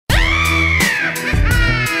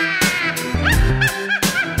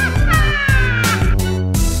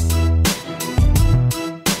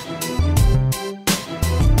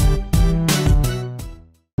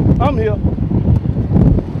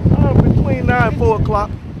around 4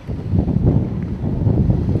 o'clock.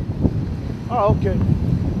 Oh, okay.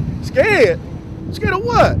 Scared? Scared of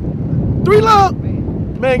what? 3 Lug?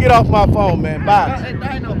 Man, get off my phone, man. Bye.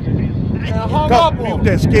 Talk to me with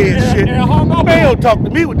that scared shit. Man, don't talk to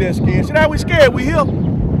me with that scared shit. How we scared? We here.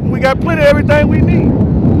 We got plenty of everything we need.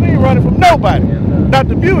 We ain't running from nobody. Not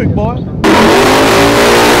the Buick Boys. What's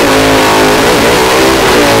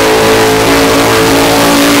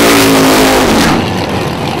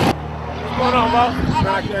going on, boss? Man,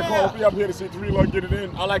 I can't call me up here to see 3 Lug get it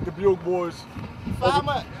in. I like the Buick Boys. How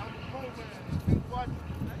much?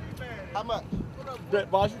 How much?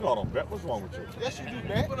 Bet, boss, you know I don't bet. What's wrong with you? Yes, you do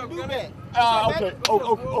bet. You do bet. Okay.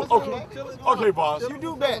 Okay, boss. You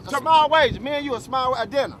do bet. Small wage. Me and you a small a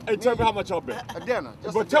dinner. Hey, tell me how much I bet. A dinner.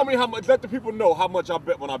 But tell me how much. Let the people know how much I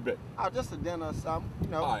bet when I bet. Oh, just a dinner or something. You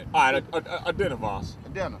know. All right. A dinner, boss. A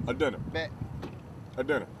dinner. A dinner. Bet. A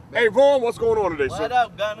dinner. Hey, Vaughn, what's going on today, sir? What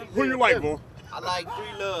up, Gunner? Who you like, Vaughn? I like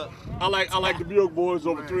 3 Lug. I like the Buick Boys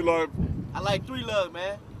over 3 Lug. I like 3 Lug,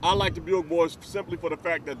 man. I like the Buick Boys simply for the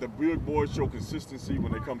fact that the Buick Boys show consistency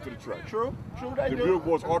when they come to the track. True they do. The Buick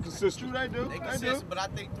Boys are consistent. True they do. They consistent, but I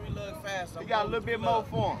think 3 Lug fast. He got a little bit more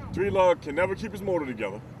for him. 3 Lug can never keep his motor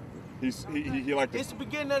together. He like It's the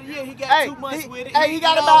beginning of the year. He got 2 months with it. Hey, he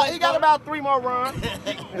got about 3 more runs.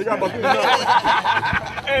 He got about 3 runs.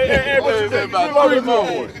 Hey, what you think? 3 Lug is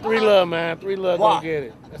Buick Boys. 3 Lug, man. 3 Lug Why? gonna get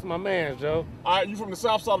it. That's my man, Joe. All right, you from the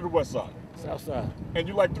south side or the west side? South side. And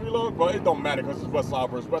you like 3 Lug? Well, it don't matter because it's west side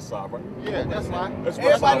versus west side, right? Yeah, that's right. It's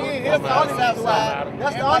west side. Everybody in here from the south side.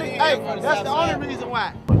 That's the only reason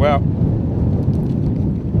why. Well,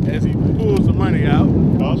 as he pulls the money out,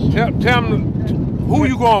 tell him who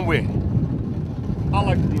you going with. I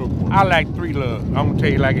like the Buick Boys. I like 3 Lug. I'm gonna tell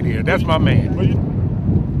you like it is. That's my man. Me.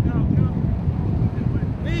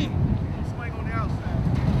 Swing on the outside.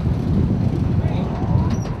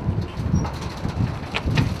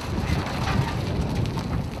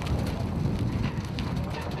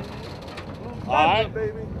 All right,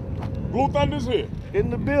 baby. Blue Thunder's here. In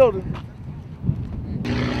the building.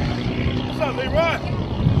 What's up, Leroy?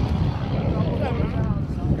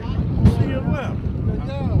 See you well.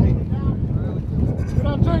 What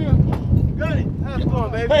up, Junior? Good. How's it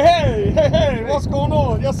going, baby? Hey, what's going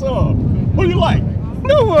on? Yes, sir. Who you like?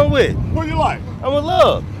 Know who I'm with. Who you like? I'm with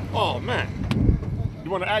Love. Oh, man. You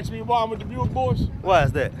want to ask me why I'm with the Buick Boys? Why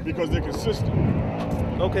is that? Because they're consistent.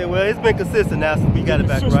 Okay, well, it's been consistent now since we got it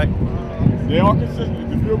back, right? They are consistent.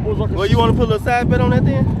 The Buick Boys are consistent. Well, you want to put a little side bet on that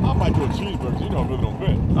then? I might do a cheeseburger. You know I really don't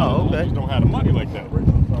bet. Oh, okay. I just don't have the money like that.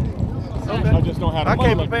 Okay. I just don't have the I money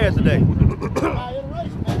came like prepared that. today.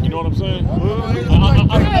 You know what I'm saying?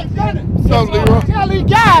 So tell these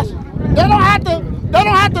guys, they don't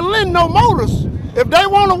have to lend no motors. If they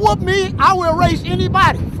want to whoop me, I will race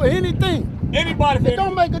anybody for anything. Anybody. It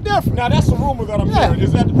don't make a difference. Now that's a rumor that I'm hearing.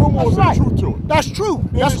 Is that the rumor or is there truth to it? That's true.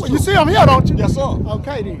 That's what true. you see them here, don't you? Yes, sir.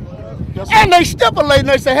 Okay then. Yes, sir. And they stipulate and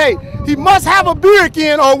they say, hey, he must have a Buick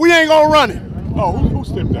in or we ain't gonna run it. Oh, who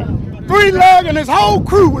stepped that? 3 Lug and his whole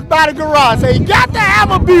crew was by the garage. Say, you got to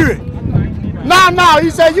have a Buick. No, he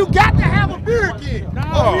said, you got to have a Buick in.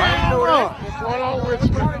 Oh, I didn't know that. What's going on with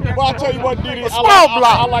you? Well, I'll tell you what, Diddy,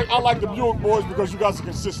 I like the Buick Boys because you guys are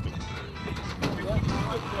consistent.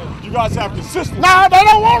 You guys have consistency. No, they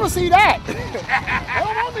don't want to see that. They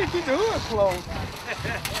don't want me to keep the hood closed.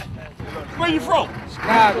 Where you from?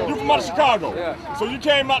 Chicago. You from out of Chicago? Yeah. So you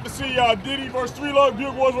came out to see Diddy versus 3 Lug,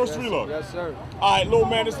 Buick Boys versus 3 Lug? Yes, sir. All right, little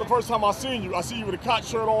man, this is the first time I've seen you. I see you with a cot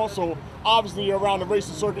shirt on, so obviously you're around the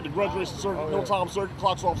racing circuit, the grudge racing circuit, no time circuit,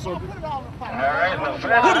 clocks off circuit. All right,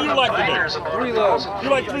 Who do you like today? 3 Lug. You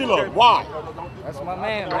like 3 Lug. Why? That's my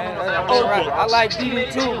man. I like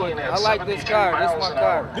DD too, but I like this car. This is my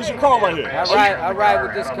car. This your car right here. I ride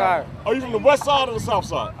with this car. Are you from the west side or the south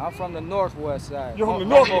side? I'm from the northwest side. You're from the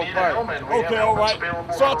north part. Okay, all right.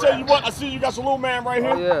 So I'll tell you what, I see you got your little man right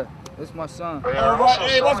here. Yeah, it's my son. All right,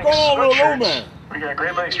 hey, what's going on, little man? We got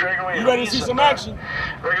Great Lakes Straightaway. You ready to see some action?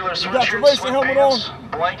 Regular You got your racing helmet on?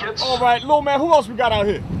 blankets. All right, little man, who else we got out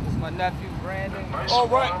here? It's my nephew Brandon. All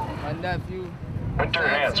right. My nephew. Winter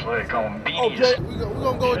hats, what do they call them? Beanies. Okay. We're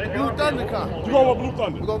going to go with the Blue Thunder car. You going with Blue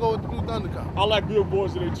Thunder? We're going to go with the Blue Thunder car. I like Buick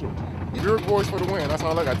Boys today too. Buick Boys for the win. That's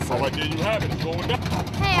all I got to say. All right, there you have it. It's going down.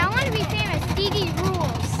 Hey, I want to be famous. DD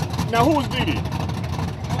rules. Now, who is Didi?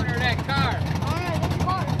 Owner of that car. Owner of this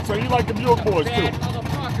car. So you like the Buick Boys too?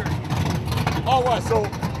 Motherfucker. All right, so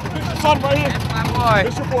this your son right here? That's my boy.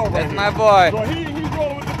 This your boy right That's here. my boy. So he's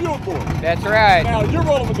rolling with the Buick Boys. That's right. Now you're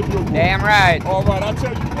rolling with the Buick Boys. Damn right. All right, I'll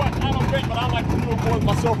tell you what, I don't bet, but I like the Buick Boys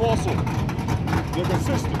myself also. They're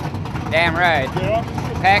consistent. Damn right. They are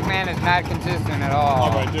consistent. Pac-Man is not consistent at all.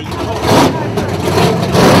 All right, there you go.